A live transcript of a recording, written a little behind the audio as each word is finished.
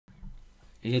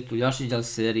Je tu ďalší diel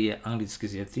série Anglicky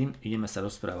s Yetim. Ideme sa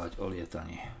rozprávať o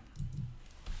lietaní.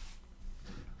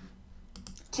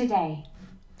 Today.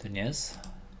 Dnes.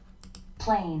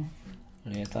 Plane.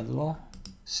 Lietadlo.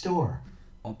 Store.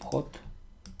 Obchod.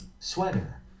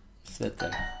 Sweater.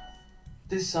 Sveter.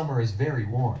 This summer is very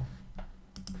warm.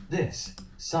 This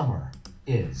summer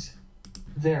is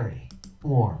very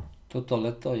warm. Toto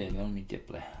leto je veľmi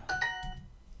teplé.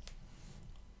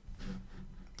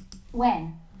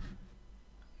 When.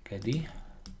 Kedy?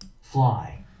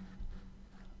 Fly.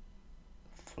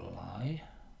 Fly.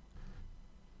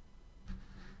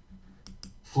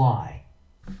 Fly.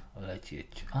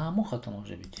 Letieť. Mucha to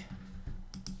môže byť.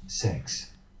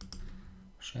 6.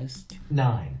 6. 9.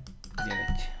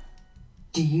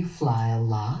 9. Do you fly a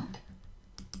lot?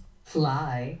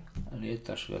 Fly.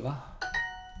 Lietaš veľa.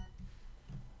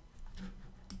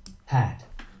 Hat.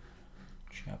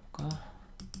 Čiapka.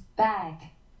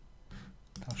 Bag.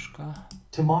 Taška.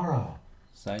 Tomorrow.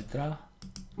 Zajtra.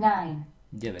 9.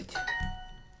 9.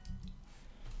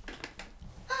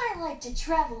 I like to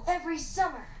travel every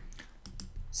summer.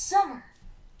 Summer.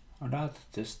 Rád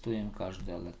cestujem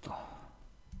každé leto.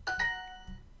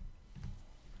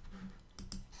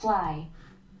 Fly.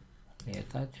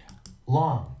 Lietať.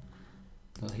 Long.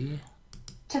 Dlhý.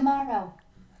 Tomorrow.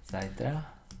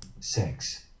 Zajtra.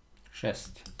 6.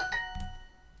 6.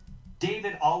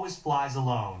 David always flies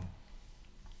alone.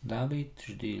 David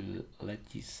vždy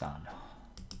letí sám.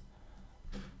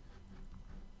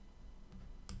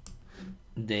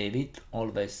 David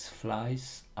always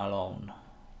flies alone.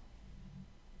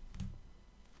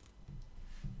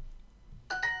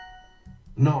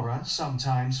 Nora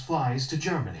sometimes flies to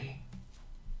Germany.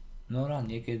 Nora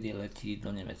niekedy letí do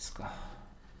Nemecka.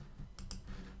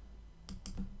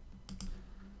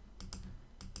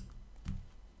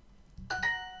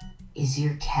 Is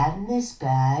your cat in this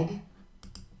bag?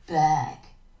 Bag.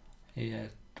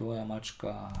 Je tvoja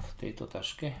mačka v tejto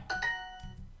taške?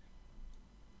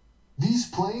 These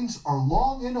planes are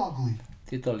long and ugly.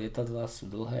 Tieto lietadlá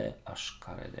sú dlhé a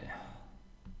škaredé.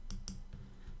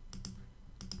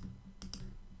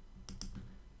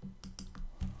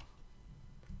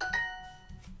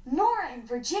 Nora and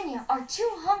Virginia are two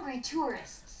hungry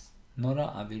tourists.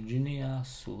 Nora a Virginia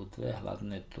sú dve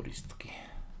hladné turistky.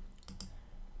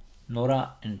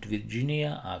 Nora and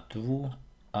Virginia are two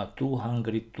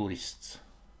hungry tourists.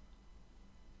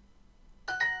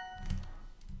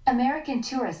 American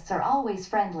tourists are always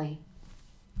friendly.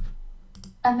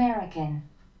 American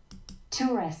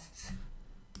tourists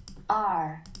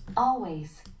are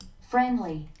always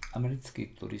friendly.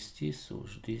 Americkí turisti sú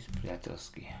vždy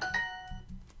priateľskí.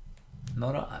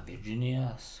 Nora a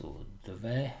Virginia sú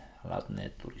dve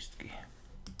hladné turistky.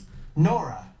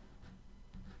 Nora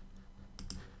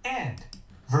and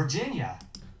Virginia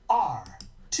are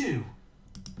two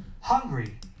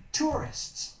hungry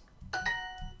tourists.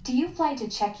 Do you fly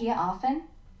to Czechia often?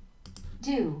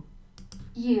 Do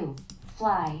you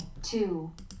fly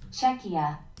to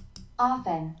Czechia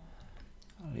often?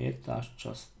 Lietáš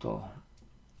často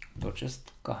do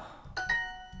Česka?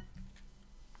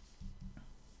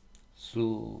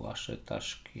 Sú vaše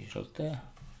tašky žlté?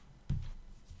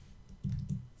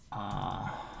 A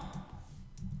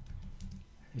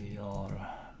your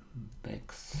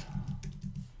bags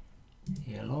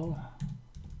yellow?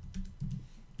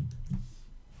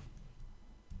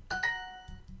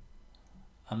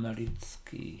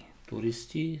 Americkí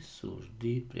turisti sú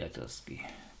vždy priateľskí.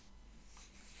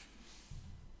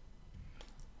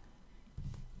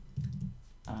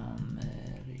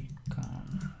 American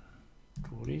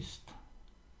tourist